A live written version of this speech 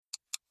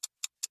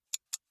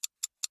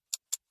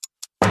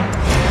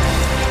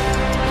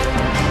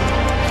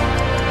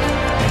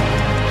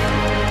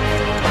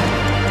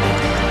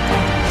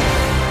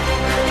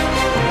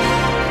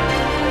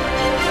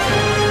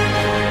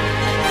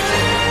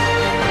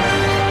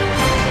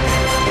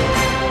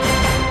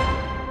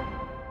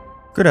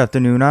Good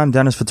afternoon, I'm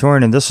Dennis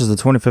Fatorin, and this is the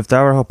 25th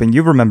hour, helping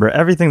you remember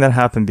everything that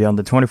happened beyond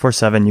the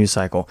 24/7 news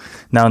cycle.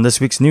 Now in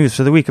this week's news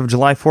for the week of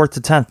July 4th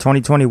to 10th,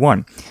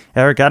 2021,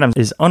 Eric Adams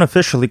is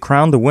unofficially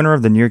crowned the winner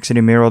of the New York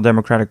City mayoral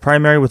Democratic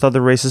primary, with other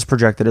races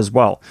projected as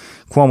well.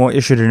 Cuomo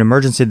issued an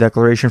emergency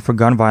declaration for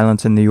gun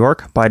violence in New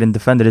York. Biden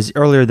defended his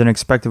earlier than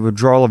expected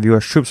withdrawal of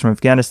U.S. troops from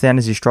Afghanistan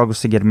as he struggles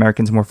to get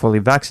Americans more fully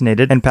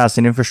vaccinated, and passed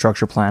an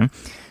infrastructure plan.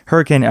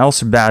 Hurricane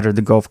Elsa battered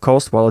the Gulf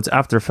Coast, while its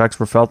aftereffects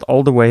were felt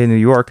all the way in New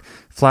York,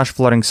 flash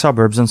flooding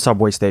suburbs and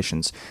subway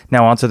stations.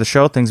 Now onto the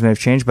show. Things may have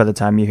changed by the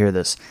time you hear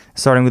this.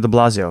 Starting with de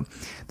Blasio.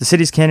 The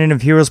city's Canyon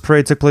of Heroes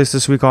parade took place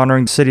this week,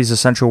 honoring the city's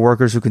essential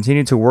workers who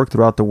continue to work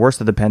throughout the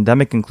worst of the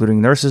pandemic, including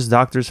nurses,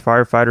 doctors,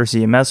 firefighters,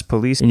 EMS,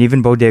 police, and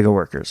even bodega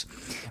workers.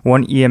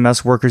 One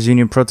EMS workers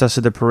union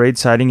protested the parade,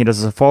 citing it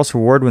as a false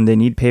reward when they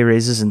need pay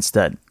raises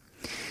instead.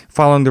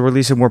 Following the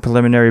release of more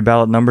preliminary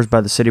ballot numbers by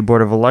the City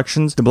Board of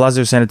Elections, de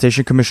Blasio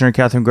Sanitation Commissioner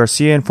Catherine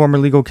Garcia and former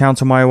legal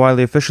counsel Maya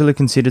Wiley officially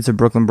conceded to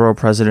Brooklyn Borough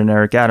President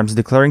Eric Adams,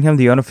 declaring him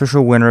the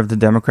unofficial winner of the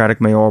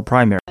Democratic mayoral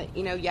primary.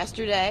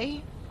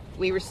 Yesterday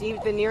we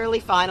received the nearly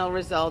final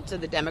results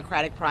of the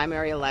Democratic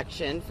primary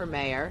election for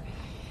mayor,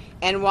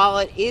 and while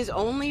it is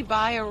only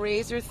by a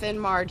razor-thin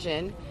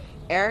margin,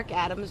 Eric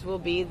Adams will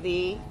be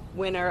the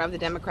winner of the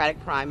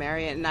Democratic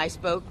primary, and I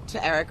spoke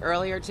to Eric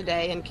earlier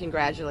today and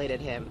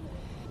congratulated him.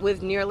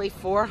 With nearly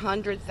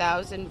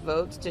 400,000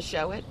 votes to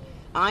show it,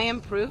 I am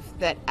proof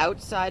that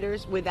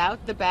outsiders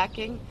without the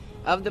backing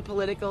of the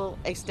political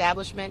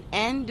establishment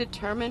and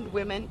determined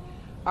women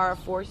are a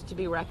force to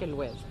be reckoned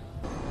with.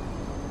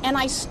 And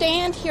I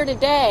stand here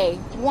today,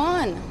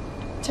 one,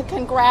 to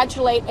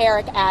congratulate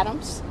Eric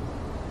Adams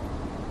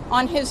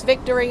on his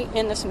victory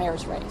in this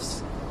mayor's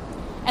race.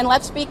 And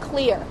let's be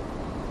clear,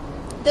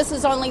 this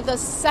is only the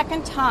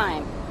second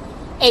time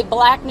a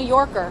black New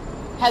Yorker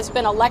has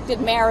been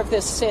elected mayor of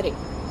this city.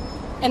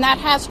 And that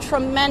has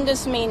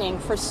tremendous meaning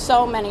for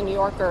so many New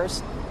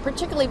Yorkers,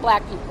 particularly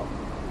black people.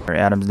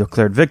 Adams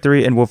declared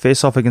victory and will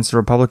face off against the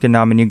Republican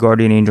nominee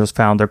Guardian Angels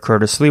founder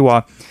Curtis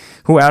Sliwa,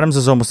 who Adams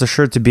is almost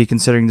assured to be,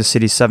 considering the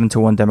city's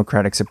 7-1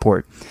 Democratic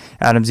support.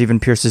 Adams even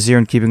pierced his ear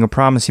in keeping a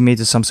promise he made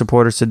to some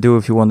supporters to do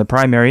if he won the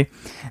primary.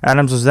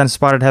 Adams was then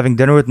spotted having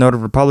dinner with noted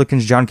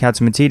Republicans John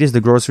Catsimatidis,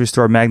 the grocery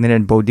store magnate,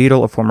 and Bo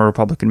Dietl, a former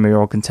Republican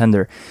mayoral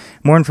contender.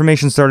 More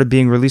information started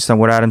being released on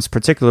what Adams'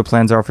 particular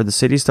plans are for the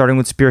city, starting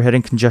with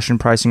spearheading congestion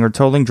pricing or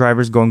tolling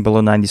drivers going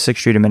below 96th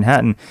Street in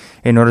Manhattan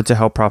in order to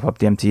help prop up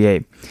the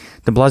MTA.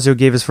 De Blasio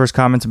gave his first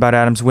comments about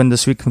Adams' win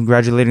this week,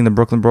 congratulating the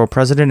Brooklyn Borough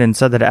President, and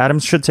said that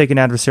Adams should take an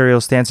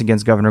adversarial stance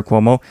against Governor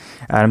Cuomo.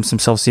 Adams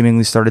himself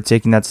seemingly started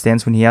taking that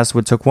stance when he asked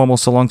what took Cuomo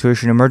so long to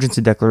issue an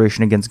emergency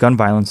declaration against gun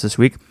violence this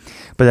week,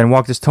 but then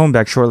walked his tone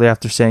back shortly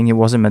after, saying it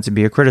wasn't meant to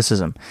be a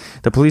criticism.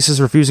 The police is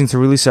refusing to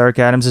release Eric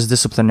Adams'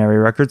 disciplinary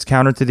records,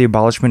 counter to the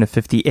abolishment of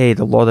 50A,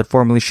 the law that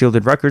formerly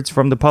shielded records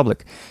from the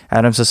public.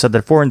 Adams has said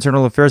that 4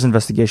 internal affairs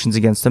investigations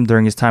against him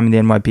during his time in the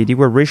NYPD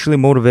were racially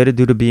motivated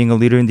due to being a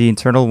leader in the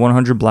internal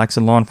 100 Blacks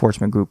in Law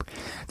Enforcement group.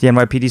 The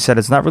NYPD said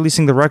it's not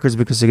releasing the records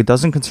because it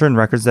doesn't concern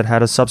records that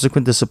had a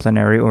subsequent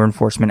disciplinary or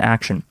enforcement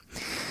action.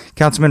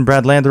 Councilman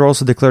Brad Lander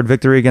also declared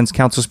victory against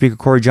Council Speaker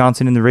Corey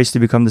Johnson in the race to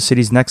become the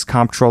city's next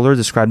comptroller,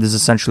 described as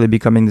essentially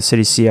becoming the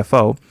city's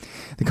CFO.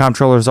 The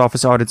comptroller's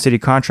office audits city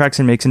contracts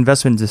and makes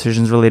investment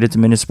decisions related to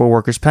municipal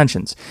workers'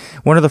 pensions.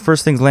 One of the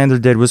first things Lander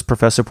did was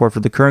profess support for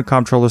the current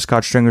comptroller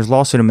Scott Stringer's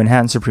lawsuit in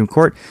Manhattan Supreme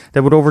Court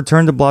that would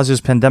overturn de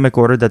Blasio's pandemic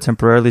order that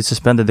temporarily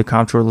suspended the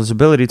comptroller's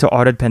ability to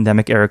audit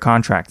pandemic-era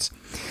contracts.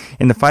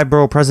 In the 5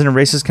 borough president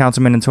races,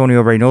 Councilman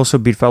Antonio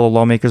Reynoso beat fellow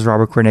lawmakers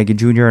Robert Carnegie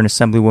Jr. and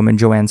Assemblywoman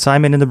Joanne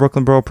Simon in the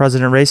Brooklyn Borough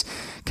president race.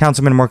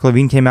 Councilman Mark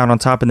Levine came out on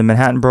top in the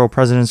Manhattan Borough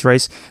president's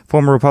race.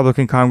 Former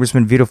Republican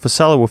Congressman Vito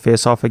Fossella will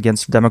face off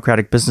against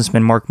Democratic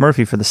businessman Mark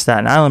Murphy for the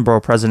Staten Island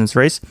Borough president's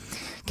race.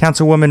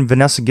 Councilwoman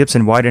Vanessa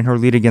Gibson widened her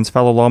lead against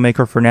fellow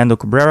lawmaker Fernando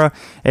Cabrera,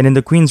 and in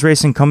the Queens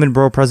race, incumbent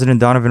Borough President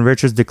Donovan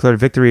Richards declared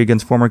victory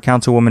against former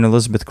Councilwoman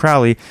Elizabeth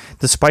Crowley,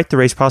 despite the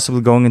race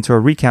possibly going into a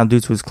recount due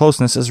to its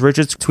closeness, as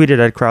Richards tweeted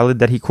at Crowley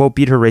that he, quote,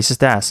 beat her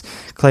racist ass,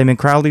 claiming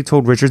Crowley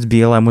told Richards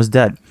BLM was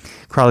dead.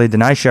 Crowley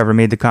denied she ever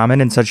made the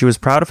comment and said she was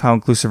proud of how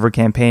inclusive her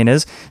campaign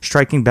is,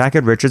 striking back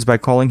at Richards by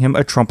calling him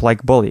a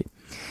Trump-like bully.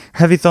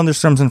 Heavy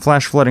thunderstorms and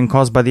flash flooding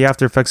caused by the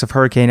aftereffects of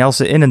Hurricane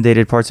Elsa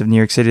inundated parts of New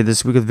York City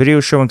this week, with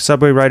videos showing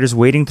subway riders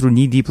wading through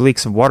knee-deep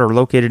lakes of water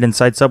located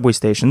inside subway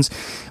stations,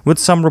 with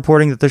some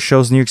reporting that this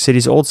shows New York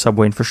City's old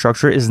subway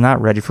infrastructure is not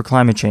ready for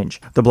climate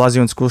change. De Blasio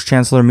and Schools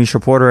Chancellor Misha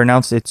Porter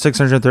announced a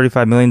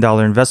 $635 million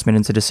investment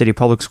into the city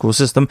public school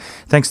system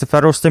thanks to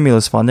federal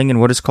stimulus funding and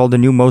what is called a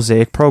new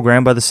Mosaic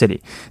program by the city.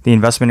 The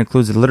investment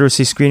includes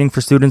literacy screening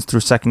for students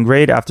through second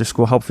grade,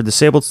 after-school help for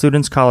disabled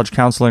students, college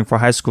counseling for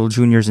high school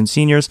juniors and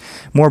seniors,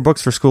 more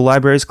books for school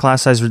libraries,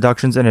 class size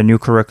reductions, and a new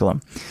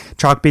curriculum.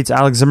 Chalkbeat's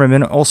Alex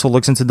Zimmerman also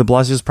looks into de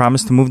Blasio's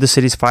promise to move the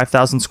city's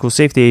 5,000 school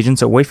safety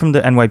agents away from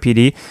the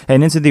NYPD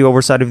and into the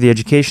oversight of the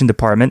education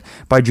department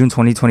by June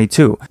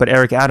 2022. But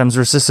Eric Adams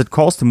resisted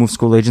calls to move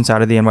school agents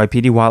out of the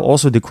NYPD while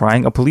also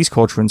decrying a police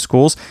culture in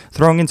schools,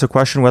 throwing into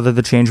question whether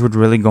the change would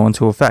really go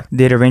into effect.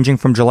 Data ranging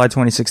from July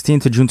 2016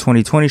 to June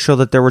 2020 show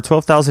that there were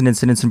 12,000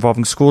 incidents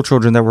involving school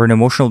children that were in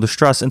emotional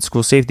distress and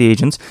school safety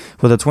agents,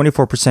 with a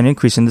 24%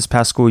 increase in this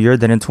past school year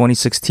than in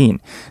 2016.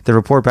 The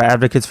report by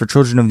Advocates for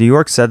Children of New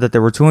York said that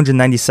there were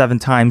 297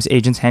 times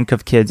agents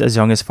handcuffed kids as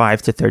young as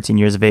 5 to 13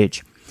 years of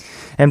age.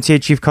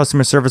 MTA Chief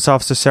Customer Service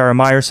Officer Sarah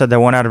Meyer said that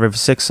 1 out of every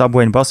 6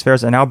 subway and bus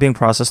fares are now being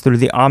processed through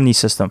the Omni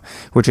system,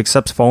 which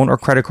accepts phone or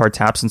credit card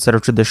taps instead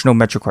of traditional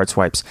MetroCard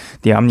swipes.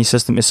 The Omni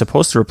system is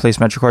supposed to replace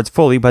MetroCards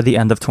fully by the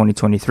end of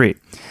 2023.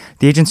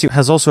 The agency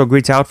has also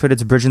agreed to outfit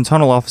its bridge and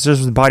tunnel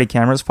officers with body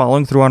cameras,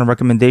 following through on a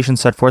recommendation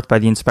set forth by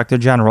the Inspector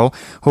General,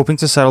 hoping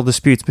to settle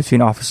disputes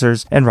between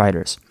officers and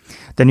riders.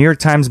 The New York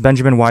Times'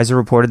 Benjamin Weiser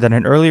reported that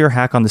an earlier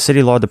hack on the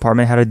city law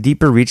department had a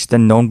deeper reach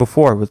than known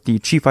before, with the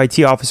chief IT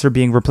officer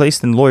being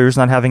replaced and lawyers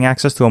not having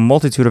access to a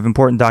multitude of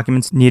important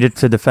documents needed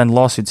to defend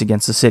lawsuits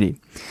against the city.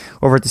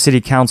 Over at the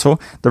City Council,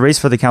 the race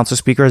for the council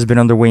speaker has been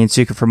underway in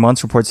secret for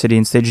months, reports City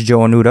and Stage Joe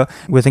Onuda,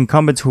 with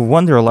incumbents who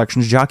won their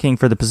elections jockeying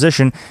for the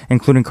position,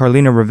 including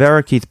Carlina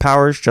Rivera, Keith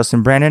Powers,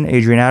 Justin Brannon,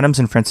 Adrian Adams,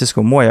 and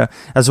Francisco Moya,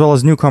 as well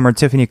as newcomer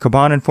Tiffany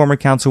Caban and former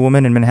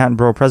councilwoman and Manhattan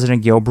Borough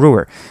President Gail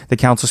Brewer. The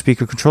council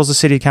speaker controls the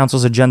City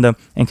Council's agenda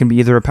and can be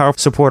either a powerful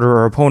supporter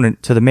or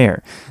opponent to the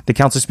mayor. The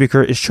council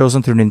speaker is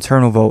chosen through an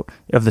internal vote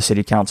of the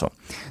City Council.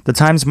 The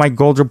Times' Mike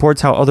Gold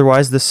reports how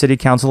otherwise the City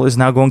Council is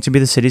now going to be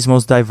the city's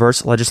most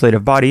diverse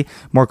legislative body,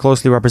 more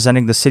closely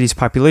representing the city's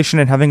population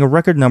and having a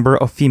record number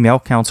of female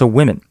council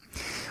women.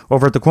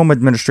 Over at the Cuomo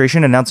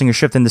administration, announcing a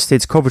shift in the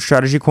state's COVID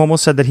strategy, Cuomo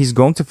said that he's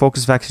going to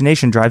focus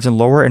vaccination drives in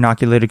lower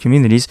inoculated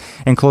communities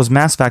and close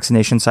mass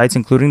vaccination sites,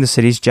 including the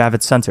city's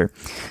Javits Center.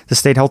 The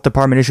state health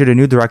department issued a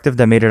new directive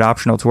that made it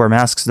optional to wear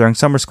masks during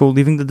summer school,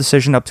 leaving the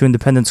decision up to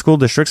independent school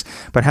districts,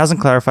 but hasn't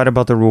clarified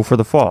about the rule for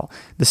the fall.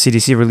 The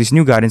CDC released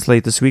new guidance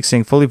late this week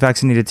saying fully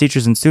vaccinated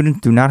teachers and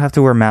students do not have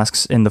to wear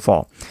masks in the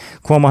fall.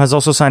 Cuomo has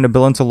also signed a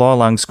bill into law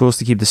allowing schools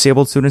to keep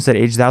disabled students that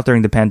aged out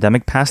during the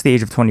pandemic past the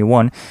age of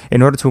 21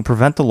 in order to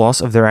prevent the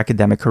loss of their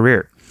academic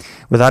career.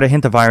 Without a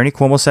hint of irony,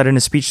 Cuomo said in a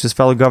speech to his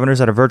fellow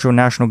governors at a virtual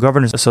National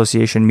Governors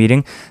Association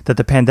meeting that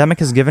the pandemic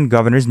has given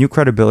governors new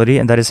credibility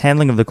and that his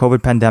handling of the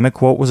COVID pandemic,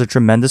 quote, was a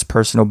tremendous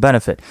personal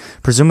benefit,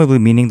 presumably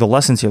meaning the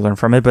lessons he learned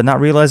from it, but not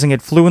realizing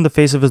it flew in the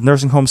face of his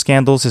nursing home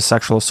scandals, his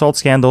sexual assault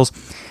scandals,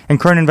 and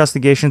current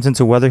investigations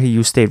into whether he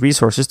used state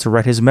resources to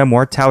write his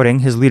memoir touting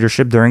his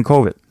leadership during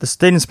COVID. The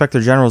State Inspector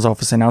General's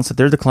office announced that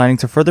they're declining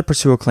to further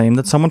pursue a claim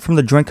that someone from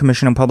the Joint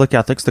Commission on Public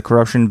Ethics, the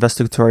corruption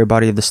investigatory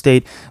body of the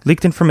state,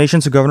 leaked information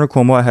to Governor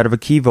Cuomo ahead of a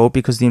key vote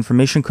because the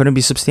information couldn't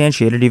be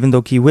substantiated even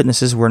though key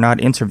witnesses were not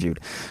interviewed.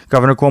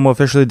 Governor Cuomo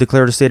officially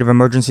declared a state of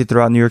emergency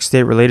throughout New York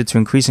State related to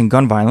increasing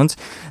gun violence,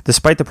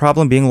 despite the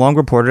problem being long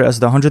reported as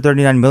the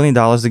 $139 million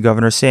the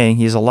governor is saying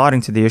he is allotting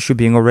to the issue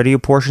being already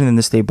apportioned in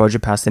the state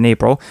budget passed in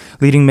April,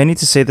 leading many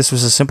to say this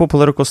was a simple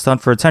political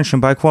stunt for attention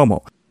by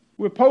Cuomo.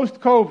 We're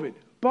post-COVID,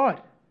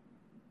 but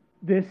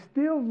there's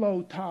still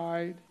low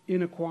tide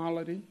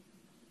inequality,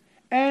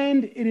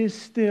 and it is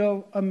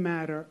still a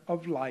matter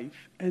of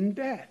life and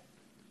death.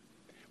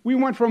 We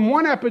went from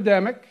one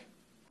epidemic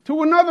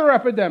to another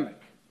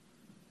epidemic.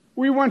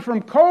 We went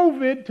from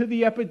COVID to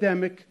the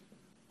epidemic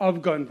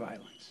of gun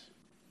violence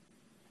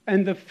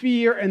and the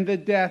fear and the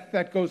death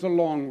that goes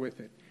along with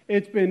it.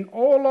 It's been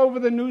all over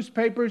the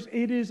newspapers.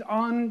 It is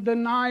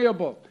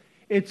undeniable.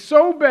 It's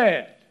so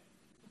bad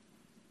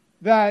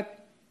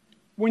that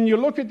when you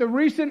look at the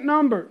recent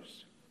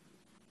numbers,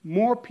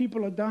 more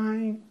people are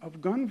dying of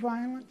gun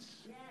violence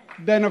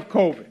than of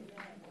COVID.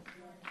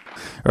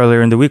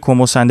 Earlier in the week,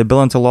 Cuomo signed a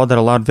bill into law that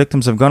allowed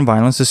victims of gun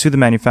violence to sue the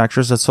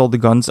manufacturers that sold the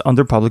guns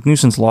under public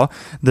nuisance law,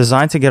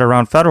 designed to get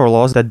around federal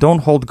laws that don't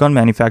hold gun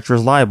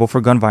manufacturers liable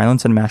for gun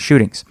violence and mass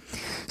shootings.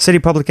 City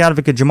Public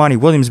Advocate Jumaane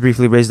Williams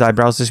briefly raised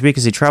eyebrows this week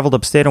as he traveled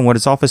upstate on what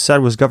his office said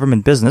was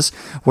government business.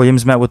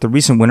 Williams met with the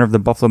recent winner of the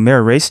Buffalo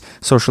mayor race,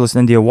 socialist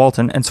India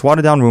Walton, and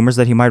swatted down rumors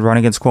that he might run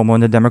against Cuomo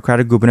in the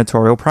Democratic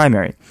gubernatorial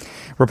primary.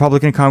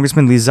 Republican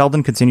Congressman Lee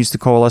Zeldin continues to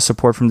coalesce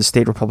support from the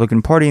state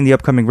Republican Party in the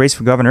upcoming race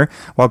for governor,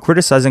 while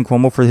criticizing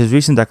Cuomo for his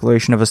recent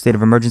declaration of a state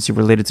of emergency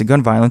related to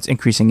gun violence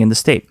increasing in the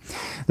state.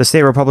 The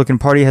state Republican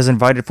Party has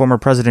invited former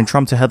President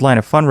Trump to headline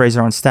a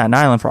fundraiser on Staten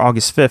Island for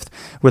August 5th,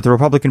 with the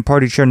Republican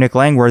Party chair Nick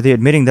Langworthy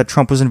admitting that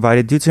Trump was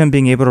invited due to him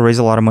being able to raise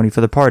a lot of money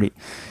for the party.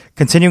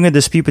 Continuing a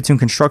dispute between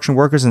construction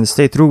workers and the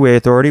State Thruway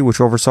Authority,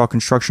 which oversaw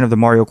construction of the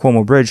Mario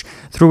Cuomo Bridge,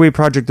 Thruway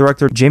Project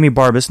Director Jamie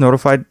Barbas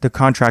notified the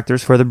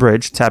contractors for the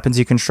bridge, Tappan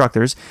Zee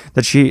Constructors,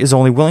 that she is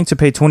only willing to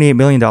pay $28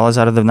 million out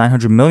of the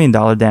 $900 million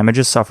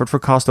damages suffered for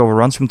cost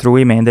overruns from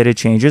Thruway mandated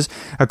changes,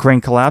 a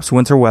crane collapse,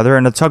 winter weather,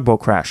 and a tugboat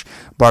crash.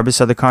 Barbas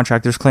said the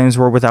contractors' claims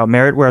were without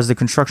merit, whereas the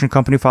construction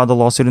company filed a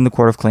lawsuit in the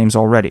Court of Claims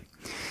already.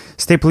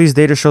 State police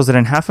data shows that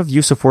in half of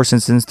use of force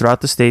incidents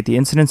throughout the state, the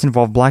incidents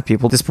involve black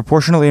people,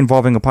 disproportionately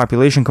involving a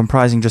population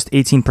comprising just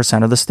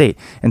 18% of the state.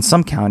 In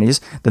some counties,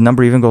 the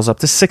number even goes up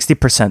to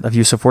 60% of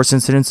use of force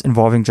incidents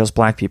involving just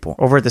black people.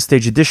 Over at the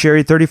state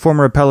judiciary, 30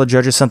 former appellate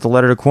judges sent a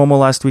letter to Cuomo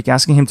last week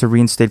asking him to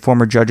reinstate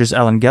former judges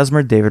Ellen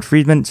Gesmer, David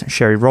Friedman,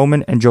 Sherry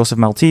Roman, and Joseph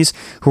Maltese,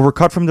 who were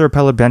cut from their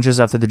appellate benches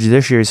after the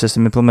judiciary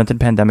system implemented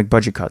pandemic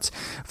budget cuts.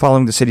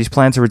 Following the city's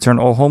plan to return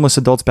all homeless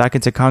adults back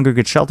into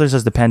congregate shelters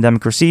as the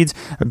pandemic recedes,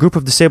 a group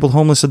of disabled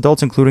homeless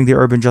adults, including the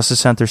Urban Justice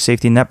Center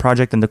Safety Net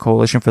Project and the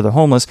Coalition for the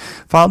Homeless,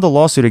 filed a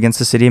lawsuit against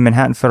the city in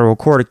Manhattan federal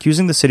court,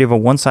 accusing the city of a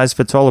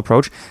one-size-fits-all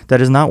approach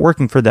that is not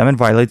working for them and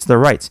violates their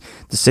rights.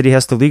 The city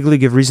has to legally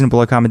give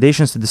reasonable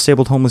accommodations to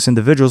disabled homeless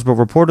individuals, but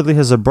reportedly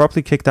has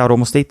abruptly kicked out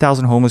almost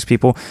 8,000 homeless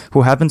people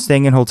who have been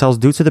staying in hotels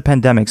due to the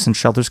pandemic since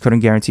shelters couldn't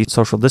guarantee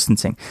social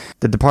distancing.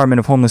 The Department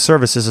of Homeless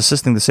Services,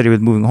 assisting the city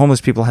with moving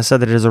homeless people, has said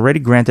that it has already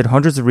granted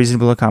hundreds of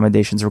reasonable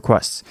accommodations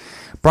requests.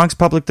 Bronx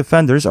public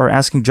defenders are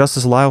asking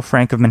Justice Lyle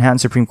Frank of Manhattan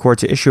Supreme Court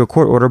to issue a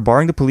court order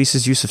barring the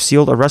police's use of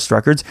sealed arrest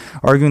records,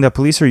 arguing that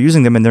police are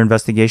using them in their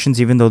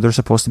investigations even though they're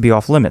supposed to be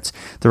off limits.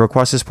 The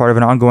request is part of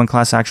an ongoing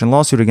class action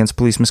lawsuit against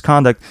police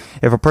misconduct.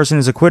 If a person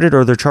is acquitted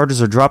or their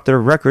charges are dropped,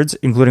 their records,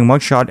 including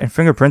mugshot and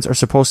fingerprints, are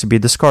supposed to be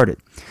discarded.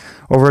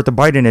 Over at the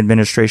Biden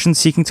administration,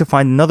 seeking to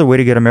find another way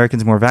to get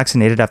Americans more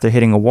vaccinated after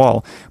hitting a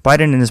wall,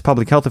 Biden and his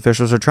public health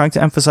officials are trying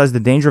to emphasize the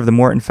danger of the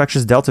more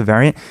infectious Delta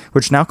variant,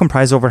 which now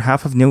comprises over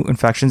half of new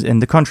infections in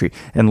the country,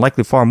 and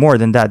likely far more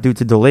than that due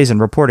to delays in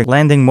reporting,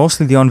 landing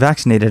mostly the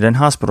unvaccinated in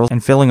hospitals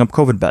and filling up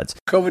COVID beds.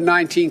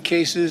 COVID-19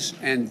 cases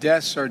and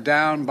deaths are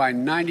down by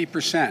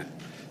 90%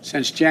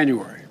 since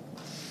January.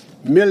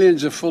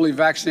 Millions of fully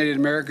vaccinated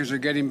Americans are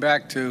getting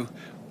back to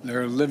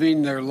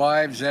living their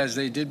lives as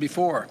they did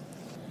before.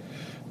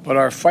 But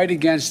our fight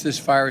against this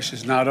virus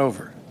is not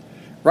over.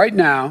 Right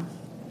now,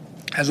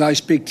 as I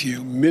speak to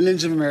you,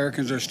 millions of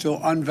Americans are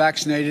still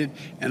unvaccinated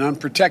and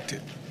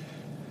unprotected.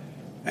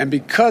 And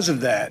because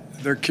of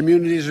that, their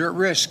communities are at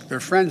risk,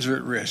 their friends are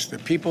at risk, the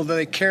people that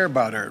they care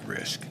about are at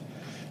risk.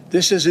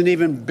 This is an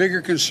even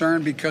bigger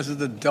concern because of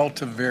the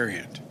Delta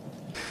variant.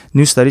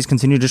 New studies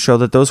continue to show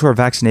that those who are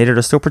vaccinated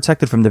are still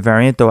protected from the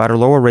variant, though at a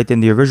lower rate than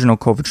the original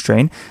COVID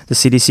strain. The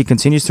CDC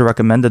continues to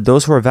recommend that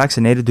those who are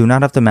vaccinated do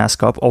not have to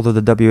mask up, although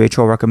the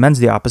WHO recommends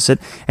the opposite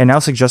and now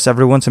suggests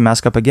everyone to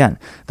mask up again.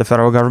 The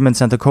federal government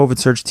sent a COVID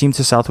surge team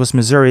to Southwest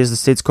Missouri as the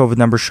state's COVID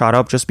numbers shot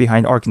up just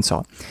behind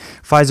Arkansas.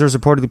 Pfizer is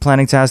reportedly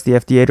planning to ask the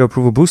FDA to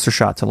approve a booster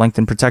shot to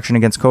lengthen protection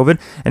against COVID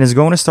and is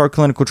going to start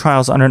clinical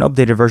trials on an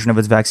updated version of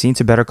its vaccine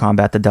to better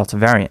combat the Delta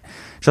variant.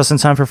 Just in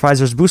time for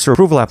Pfizer's booster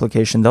approval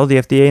application, though, the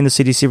FDA and the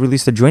CDC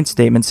released a joint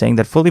statement saying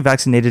that fully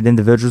vaccinated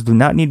individuals do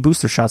not need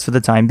booster shots for the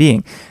time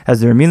being,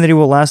 as their immunity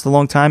will last a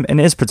long time and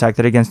is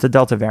protected against the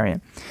Delta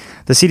variant.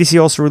 The CDC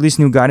also released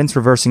new guidance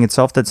reversing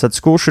itself that said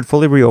schools should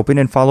fully reopen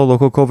and follow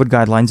local COVID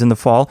guidelines in the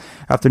fall,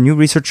 after new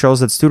research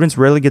shows that students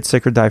rarely get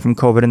sick or die from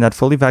COVID and that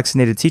fully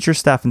vaccinated teachers,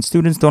 staff, and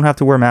students don't have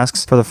to wear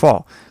masks for the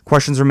fall.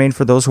 Questions remain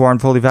for those who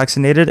aren't fully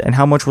vaccinated, and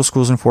how much will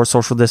schools enforce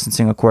social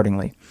distancing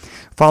accordingly.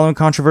 Following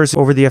controversy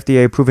over the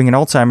FDA approving an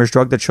Alzheimer's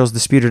drug that shows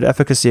disputed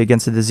efficacy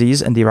against the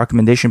disease and the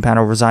recommendation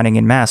panel resigning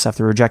en masse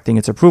after rejecting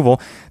its approval,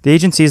 the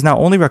agency is now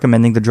only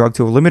recommending the drug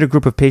to a limited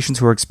group of patients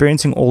who are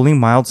experiencing only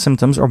mild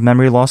symptoms of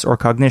memory loss or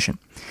cognition.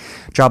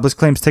 Jobless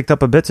claims ticked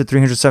up a bit to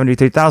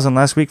 373,000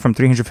 last week from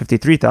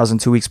 353,000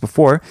 2 weeks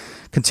before.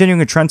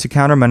 Continuing a trend to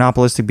counter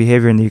monopolistic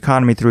behavior in the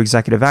economy through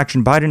executive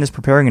action, Biden is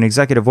preparing an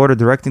executive order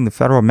directing the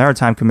Federal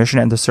Maritime Commission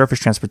and the Surface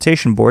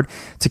Transportation Board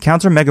to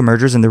counter mega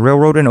mergers in the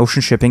railroad and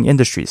ocean shipping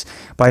industries.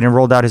 Biden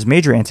rolled out his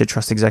major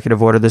antitrust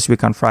executive order this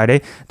week on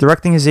Friday,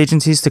 directing his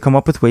agencies to come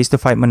up with ways to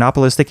fight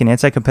monopolistic and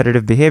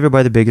anti-competitive behavior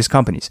by the biggest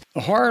companies.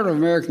 The heart of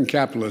American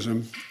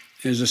capitalism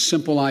is a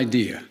simple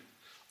idea: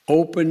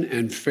 open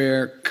and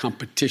fair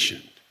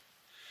competition.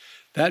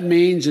 That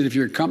means that if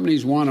your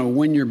companies want to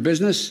win your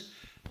business,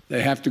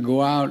 they have to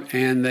go out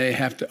and they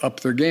have to up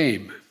their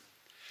game.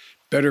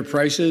 Better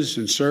prices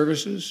and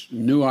services,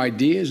 new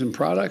ideas and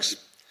products.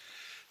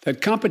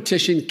 That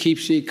competition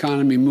keeps the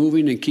economy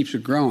moving and keeps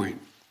it growing.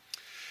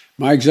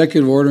 My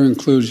executive order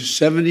includes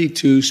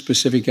 72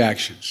 specific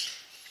actions.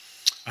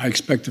 I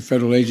expect the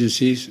federal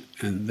agencies,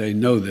 and they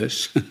know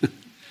this,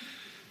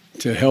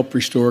 to help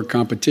restore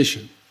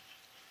competition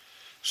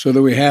so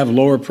that we have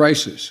lower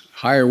prices,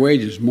 higher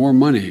wages, more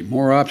money,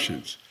 more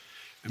options,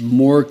 and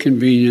more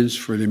convenience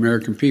for the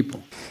American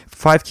people.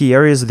 5 key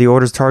areas of the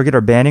order's target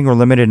are banning or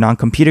limited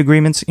non-compete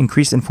agreements,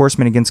 increased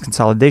enforcement against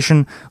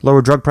consolidation,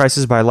 lower drug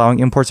prices by allowing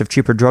imports of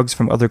cheaper drugs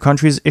from other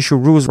countries, issue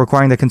rules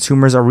requiring that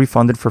consumers are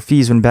refunded for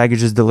fees when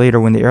baggage is delayed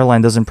or when the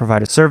airline doesn't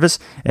provide a service,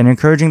 and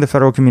encouraging the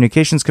Federal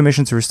Communications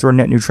Commission to restore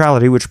net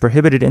neutrality, which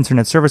prohibited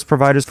internet service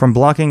providers from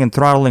blocking and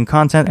throttling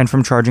content and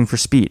from charging for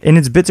speed. In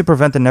its bid to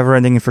prevent the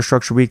never-ending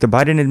infrastructure week, the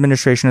Biden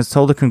administration has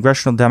told the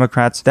congressional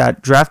Democrats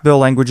that draft bill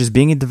language is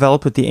being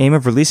developed with the aim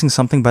of releasing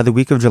something by the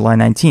week of July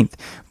 19th.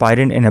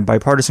 Biden, in a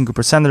bipartisan group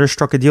of senators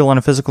struck a deal on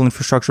a physical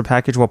infrastructure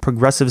package, while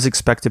progressives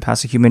expect to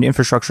pass a human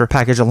infrastructure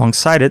package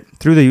alongside it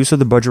through the use of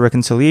the budget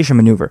reconciliation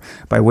maneuver.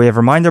 By way of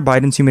reminder,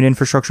 Biden's human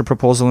infrastructure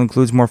proposal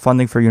includes more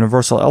funding for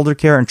universal elder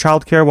care and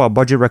child care, while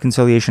budget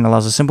reconciliation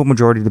allows a simple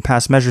majority to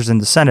pass measures in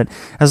the Senate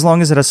as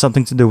long as it has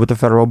something to do with the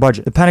federal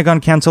budget. The Pentagon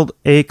canceled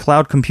a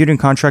cloud computing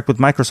contract with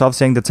Microsoft,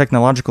 saying the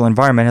technological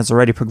environment has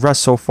already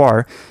progressed so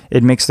far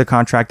it makes the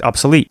contract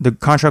obsolete. The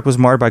contract was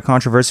marred by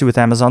controversy, with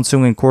Amazon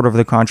suing in court over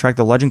the contract,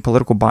 alleging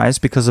political bias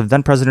because of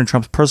then-President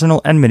Trump's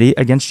personal enmity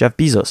against Jeff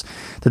Bezos.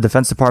 The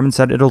Defense Department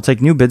said it'll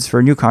take new bids for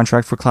a new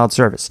contract for cloud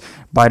service.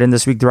 Biden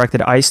this week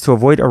directed ICE to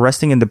avoid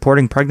arresting and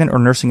deporting pregnant or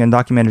nursing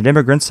undocumented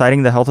immigrants,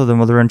 citing the health of the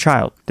mother and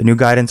child. The new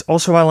guidance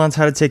also outlines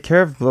how to take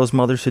care of those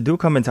mothers who do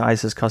come into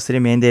ICE's custody,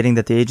 mandating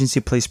that the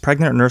agency place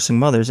pregnant or nursing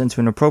mothers into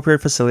an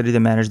appropriate facility to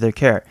manage their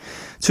care.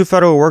 2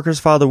 federal workers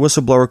filed a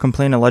whistleblower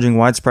complaint alleging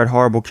widespread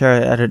horrible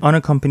care at an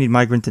unaccompanied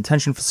migrant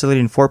detention facility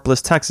in Fort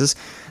Bliss, Texas.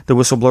 The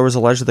whistleblowers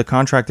allege that the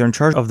contractor in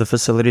charge of the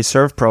facility,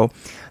 ServPro,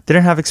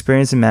 didn't have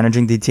experience in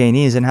managing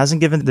detainees and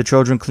hasn't given the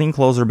children clean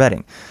clothes or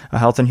bedding. A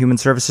Health and Human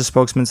Services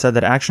spokesman said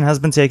that action has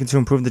been taken to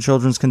improve the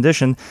children's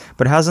condition,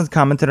 but hasn't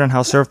commented on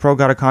how ServPro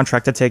got a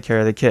contract to take care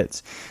of the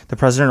kids. The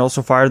president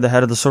also fired the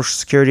head of the Social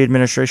Security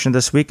Administration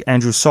this week,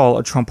 Andrew Saul,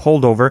 a Trump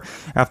holdover,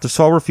 after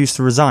Saul refused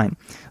to resign.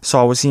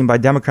 Saul was seen by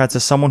Democrats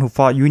as someone who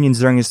fought unions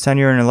during his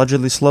tenure and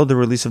allegedly slowed the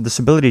release of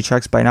disability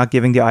checks by not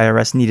giving the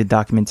IRS needed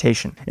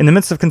documentation. In the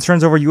midst of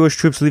concerns over U.S.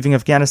 troops leaving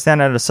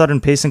Afghanistan at a sudden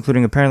pace,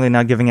 including apparently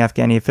not giving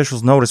Afghani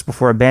officials notice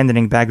before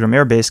abandoning Bagram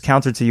Air Base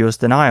counter to U.S.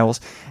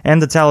 denials,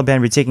 and the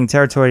Taliban retaking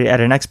territory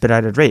at an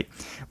expedited rate,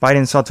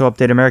 Biden sought to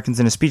update Americans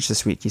in a speech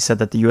this week. He said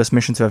that the U.S.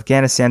 mission to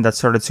Afghanistan that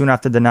started soon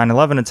after the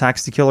 9/11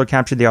 attacks to kill or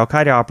capture the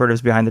al-Qaeda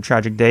operatives behind the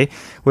tragic day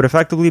would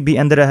effectively be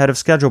ended ahead of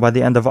schedule by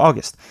the end of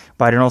August.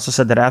 Biden also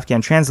said that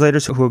Afghan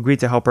translators who agreed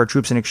to help our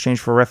troops in exchange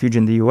for refuge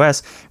in the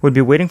U.S. would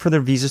be waiting for their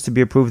visas to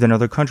be approved in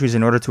other countries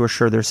in order to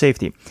assure their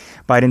safety.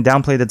 Biden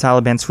downplayed the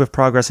Taliban's swift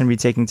progress in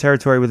retaking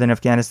territory within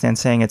Afghanistan,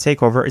 saying a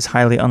takeover is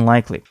highly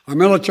unlikely. Our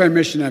military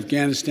mission in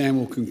Afghanistan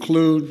will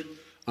conclude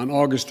on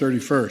August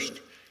 31st.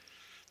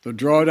 The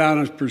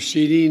drawdown is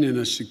proceeding in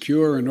a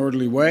secure and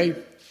orderly way,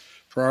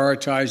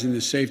 prioritizing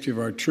the safety of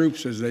our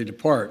troops as they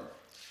depart.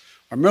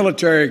 Our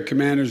military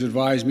commanders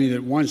advised me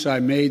that once I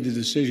made the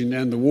decision to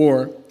end the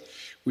war,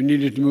 we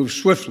needed to move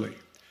swiftly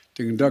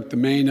to conduct the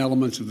main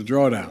elements of the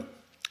drawdown.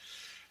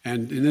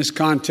 And in this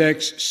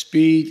context,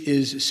 speed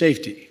is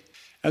safety.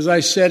 As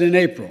I said in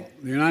April,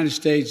 the United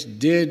States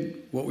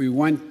did what we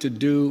went to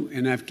do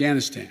in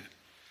Afghanistan,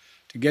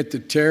 to get the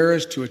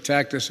terrorists who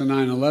attacked us on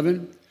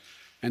 9/11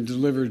 and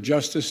deliver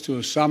justice to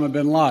Osama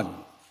bin Laden,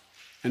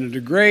 and to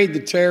degrade the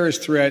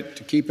terrorist threat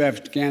to keep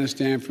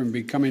Afghanistan from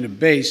becoming a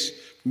base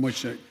from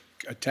which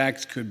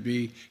attacks could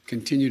be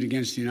continued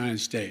against the United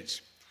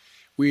States.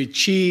 We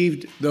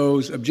achieved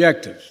those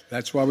objectives.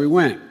 That's why we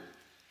went.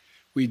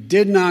 We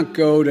did not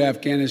go to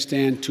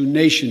Afghanistan to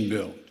nation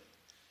build.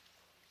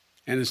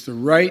 And it's the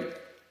right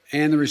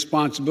and the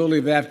responsibility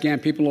of the Afghan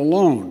people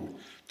alone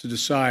to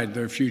decide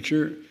their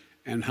future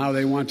and how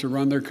they want to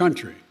run their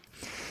country.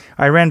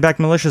 Iran-backed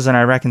militias in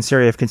Iraq and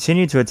Syria have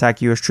continued to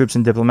attack U.S. troops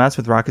and diplomats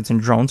with rockets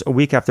and drones a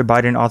week after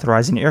Biden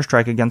authorized an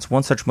airstrike against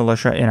one such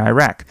militia in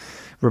Iraq.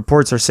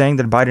 Reports are saying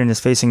that Biden is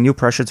facing new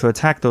pressure to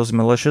attack those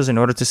militias in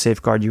order to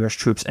safeguard U.S.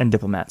 troops and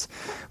diplomats.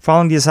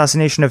 Following the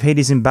assassination of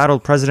Haiti's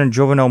embattled President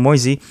Jovenel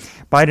Moïse,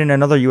 Biden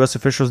and other U.S.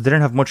 officials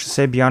didn't have much to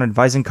say beyond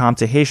advising calm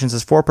to Haitians,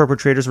 as 4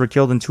 perpetrators were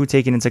killed and 2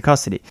 taken into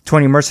custody.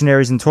 20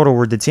 mercenaries in total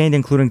were detained,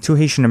 including 2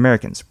 Haitian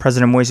Americans.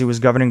 President Moïse was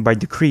governing by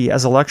decree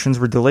as elections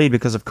were delayed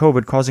because of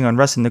COVID, causing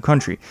unrest in the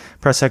country.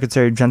 Press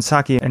Secretary Jen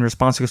Psaki, in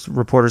response to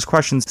reporters'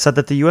 questions, said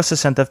that the U.S. has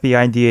sent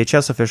FBI and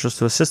DHS officials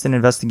to assist in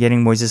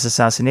investigating Moïse's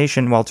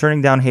assassination while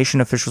turning down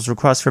Haitian officials'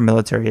 requests for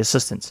military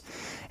assistance.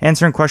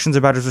 Answering questions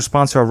about his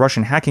response to a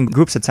Russian hacking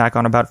group's attack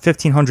on about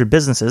 1,500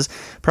 businesses,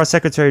 Press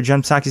Secretary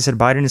Jen Psaki said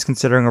Biden is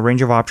considering a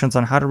range of options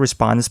on how to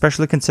respond,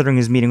 especially considering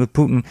his meeting with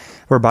Putin,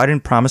 where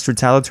Biden promised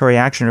retaliatory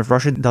action if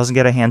Russia doesn't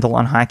get a handle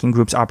on hacking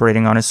groups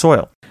operating on his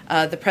soil.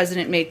 The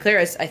president made clear,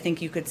 as I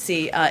think you could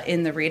see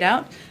in the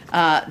readout,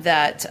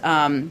 that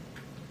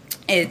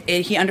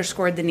he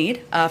underscored the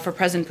need for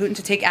President Putin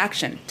to take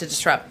action to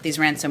disrupt these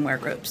ransomware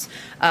groups.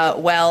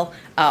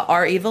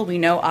 Our evil, we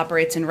know,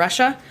 operates in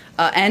Russia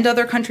and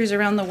other countries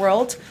around the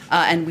world,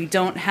 and we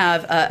don't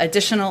have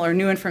additional or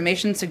new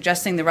information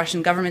suggesting the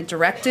Russian government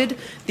directed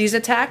these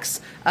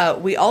attacks.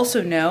 We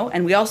also know,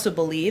 and we also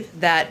believe,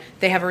 that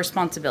they have a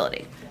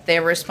responsibility. They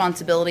have a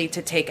responsibility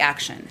to take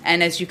action.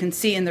 And as you can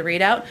see in the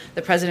readout,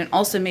 the president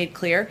also made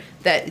clear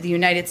that the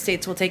United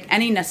States will take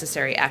any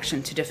necessary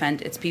action to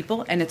defend its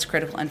people and its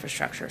critical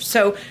infrastructure.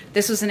 So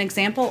this was an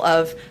example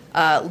of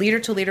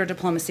leader-to-leader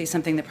diplomacy,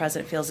 something the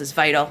president feels is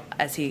vital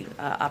as he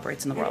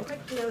operates in the world.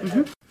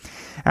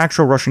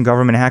 Actual Russian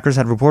government hackers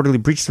had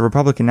reportedly breached the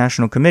Republican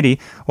National Committee,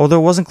 although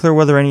it wasn't clear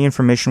whether any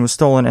information was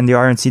stolen, and the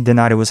RNC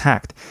denied it was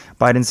hacked.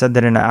 Biden said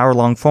that in an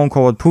hour-long phone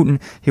call with Putin,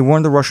 he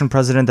warned the Russian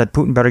president that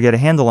Putin better get a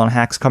handle on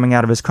hacks coming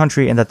out of his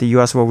country and that the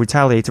U.S. will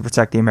retaliate to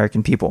protect the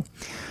American people.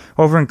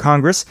 Over in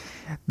Congress,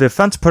 the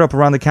fence put up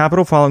around the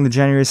Capitol following the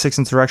January 6th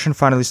insurrection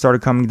finally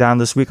started coming down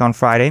this week on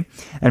Friday.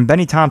 And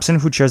Benny Thompson,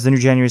 who chairs the new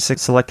January 6th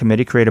Select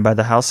Committee created by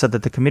the House, said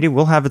that the committee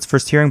will have its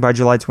first hearing by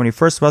July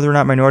 21st, whether or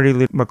not Minority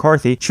Leader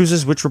McCarthy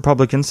chooses which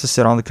Republicans to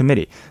sit on the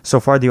committee. So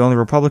far, the only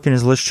Republican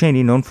is Liz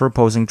Cheney, known for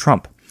opposing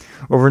Trump.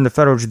 Over in the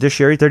federal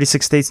judiciary,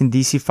 36 states and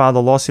D.C. filed a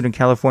lawsuit in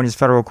California's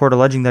federal court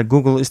alleging that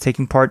Google is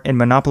taking part in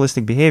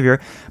monopolistic behavior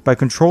by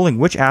controlling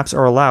which apps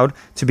are allowed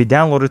to be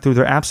downloaded through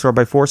their app store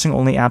by forcing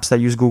only apps that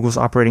use Google's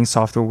operating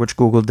software, which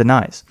Google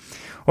denies.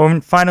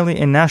 And finally,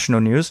 in national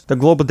news, the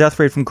global death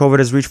rate from COVID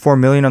has reached 4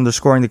 million,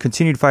 underscoring the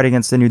continued fight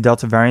against the new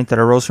Delta variant that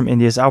arose from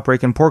India's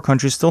outbreak, and poor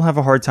countries still have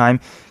a hard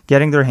time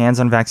getting their hands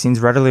on vaccines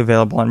readily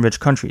available in rich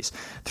countries.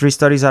 3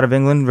 studies out of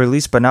England,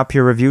 released but not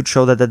peer-reviewed,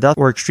 show that the death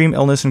or extreme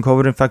illness in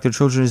COVID-infected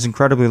children is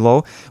incredibly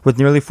low, with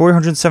nearly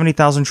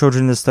 470,000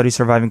 children in the study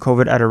surviving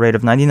COVID at a rate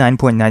of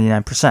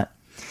 99.99%.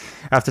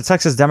 After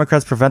Texas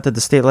Democrats prevented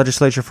the state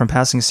legislature from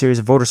passing a series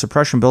of voter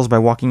suppression bills by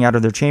walking out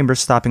of their chambers,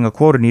 stopping a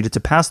quota needed to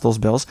pass those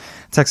bills,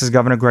 Texas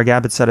Governor Greg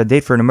Abbott set a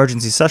date for an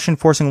emergency session,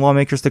 forcing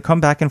lawmakers to come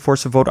back and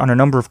force a vote on a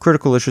number of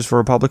critical issues for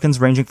Republicans,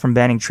 ranging from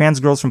banning trans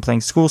girls from playing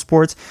school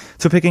sports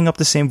to picking up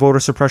the same voter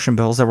suppression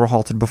bills that were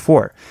halted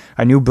before.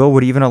 A new bill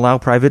would even allow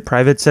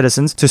private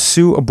citizens to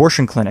sue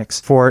abortion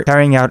clinics for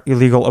carrying out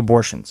illegal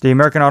abortions. The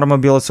American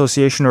Automobile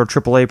Association, or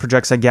AAA,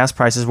 projects that gas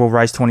prices will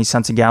rise 20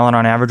 cents a gallon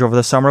on average over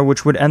the summer,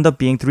 which would end up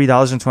being $3.25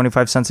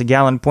 a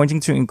gallon, pointing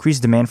to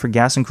increased demand for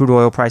gas and crude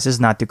oil prices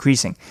not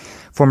decreasing.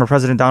 Former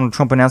President Donald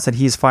Trump announced that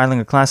he is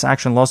filing a class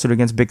action lawsuit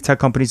against big tech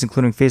companies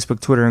including Facebook,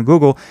 Twitter, and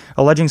Google,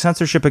 alleging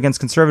censorship against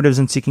conservatives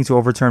and seeking to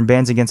overturn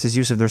bans against his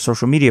use of their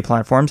social media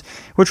platforms,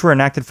 which were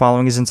enacted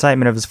following his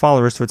incitement of his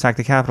followers to attack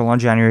the Capitol on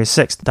January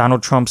 6th.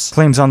 Donald Trump's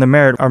claims on the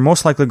merit are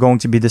most likely going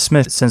to be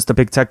dismissed since the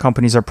big tech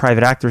companies are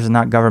private actors and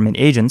not government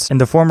agents, and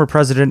the former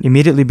president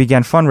immediately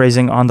began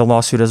fundraising on the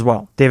lawsuit as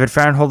well. David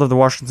Farenthold of the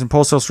Washington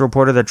Post also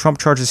reported that Trump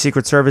charged the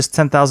Secret Service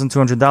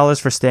 $10,200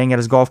 for staying at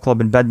his golf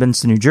club in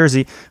Bedminster, New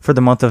Jersey for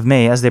the month of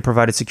May, as they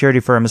provided security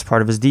for him as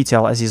part of his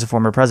detail, as he's a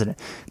former president.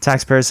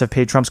 Taxpayers have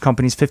paid Trump's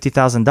companies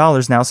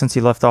 $50,000 now since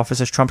he left office,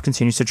 as Trump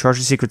continues to charge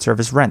the Secret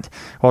Service rent.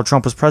 While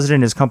Trump was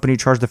president, his company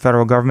charged the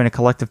federal government a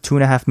collective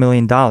 $2.5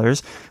 million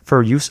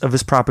for use of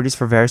his properties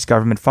for various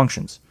government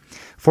functions.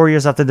 4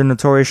 years after the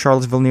notorious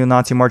Charlottesville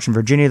neo-Nazi march in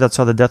Virginia that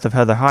saw the death of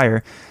Heather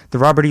Heyer, the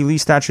Robert E. Lee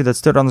statue that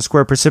stood on the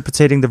square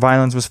precipitating the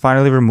violence was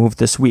finally removed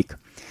this week.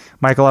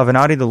 Michael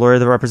Avenatti, the lawyer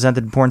that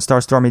represented porn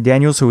star Stormy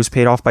Daniels, who was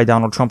paid off by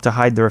Donald Trump to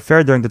hide their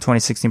affair during the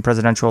 2016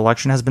 presidential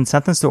election, has been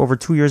sentenced to over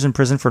 2 years in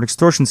prison for an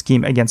extortion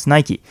scheme against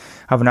Nike.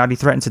 Avenatti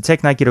threatened to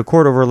take Nike to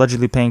court over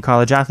allegedly paying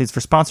college athletes for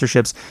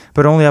sponsorships,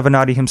 but only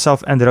Avenatti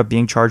himself ended up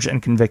being charged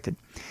and convicted.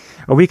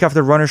 A week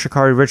after runner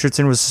Sha'Carri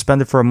Richardson was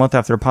suspended for a month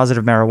after a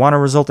positive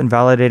marijuana result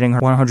invalidating her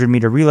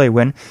 100-meter relay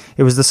win,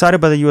 it was decided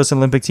by the U.S.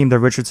 Olympic team that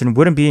Richardson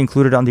wouldn't be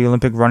included on the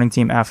Olympic running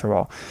team after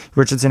all.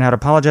 Richardson had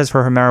apologized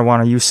for her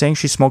marijuana use, saying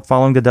she smoked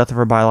following the death of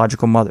her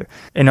biological mother.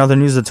 In other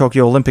news, the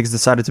Tokyo Olympics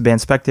decided to ban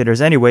spectators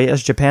anyway,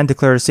 as Japan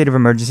declared a state of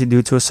emergency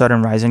due to a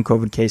sudden rise in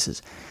COVID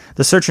cases.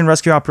 The search and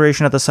rescue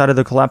operation at the site of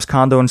the collapsed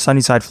condo in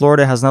Sunnyside,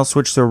 Florida has now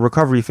switched to a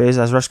recovery phase,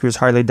 as rescuers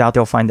hardly doubt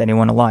they'll find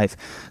anyone alive.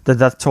 The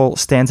death toll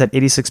stands at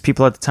 86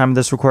 people at the time of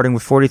this recording,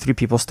 with 43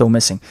 people still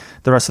missing.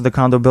 The rest of the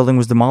condo building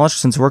was demolished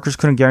since workers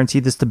couldn't guarantee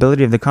the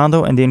stability of the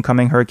condo, and the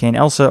incoming Hurricane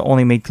Elsa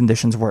only made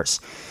conditions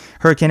worse.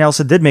 Hurricane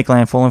Elsa did make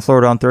landfall in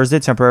Florida on Thursday,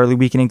 temporarily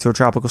weakening to a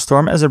tropical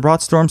storm as it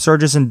brought storm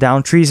surges and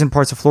downed trees in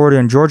parts of Florida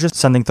and Georgia,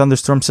 sending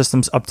thunderstorm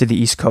systems up to the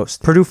East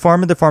Coast. Purdue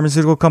Pharma, the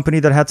pharmaceutical company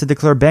that had to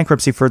declare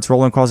bankruptcy for its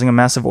role in causing a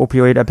massive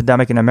opioid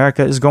epidemic in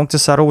America, is going to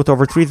settle with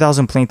over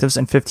 3,000 plaintiffs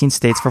in 15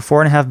 states for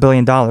 $4.5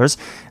 billion,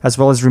 as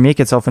well as remake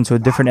itself into a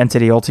different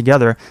entity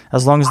altogether,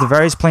 as long as the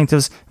various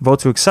plaintiffs vote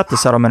to accept the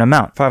settlement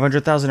amount.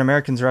 500,000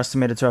 Americans are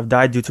estimated to have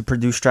died due to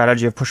Purdue's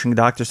strategy of pushing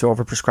doctors to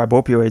overprescribe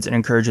opioids and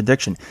encourage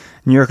addiction.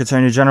 New York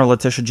Attorney General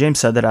Letitia James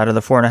said that out of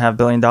the $4.5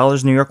 billion,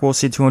 New York will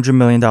see $200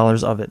 million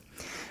of it.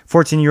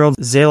 14-year-old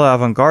Zayla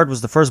Avantgarde was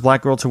the first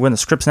black girl to win the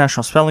Scripps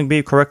National Spelling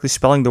Bee, correctly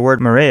spelling the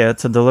word Maria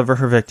to deliver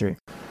her victory.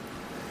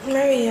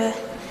 Maria.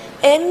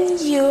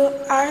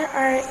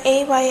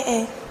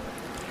 Murraya.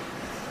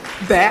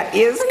 That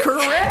is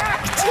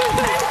correct.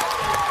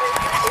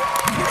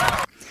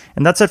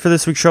 And that's it for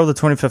this week's show, The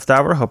 25th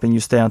Hour, hoping you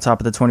stay on top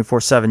of the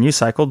 24/7 news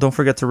cycle. Don't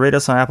forget to rate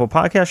us on Apple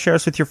Podcasts, share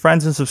us with your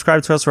friends, and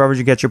subscribe to us wherever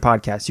you get your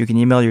podcasts. You can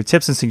email your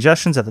tips and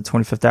suggestions at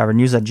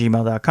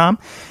the25thhournews@gmail.com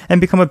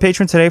and become a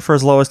patron today for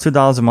as low as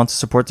 $2 a month to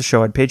support the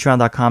show at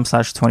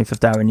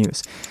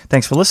patreon.com/25thhournews.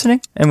 Thanks for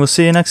listening, and we'll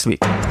see you next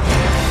week.